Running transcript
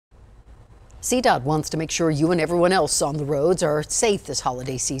CDOT wants to make sure you and everyone else on the roads are safe this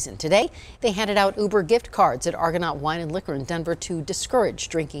holiday season. Today, they handed out Uber gift cards at Argonaut Wine and Liquor in Denver to discourage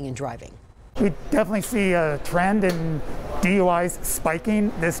drinking and driving. We definitely see a trend in DUIs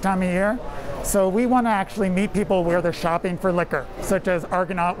spiking this time of year. So we want to actually meet people where they're shopping for liquor, such as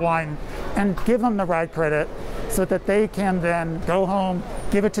Argonaut Wine, and give them the ride credit so that they can then go home,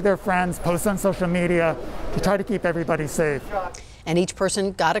 give it to their friends, post on social media to try to keep everybody safe. And each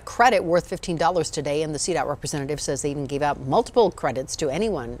person got a credit worth $15 today, and the CDOT representative says they even gave out multiple credits to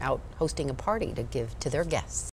anyone out hosting a party to give to their guests.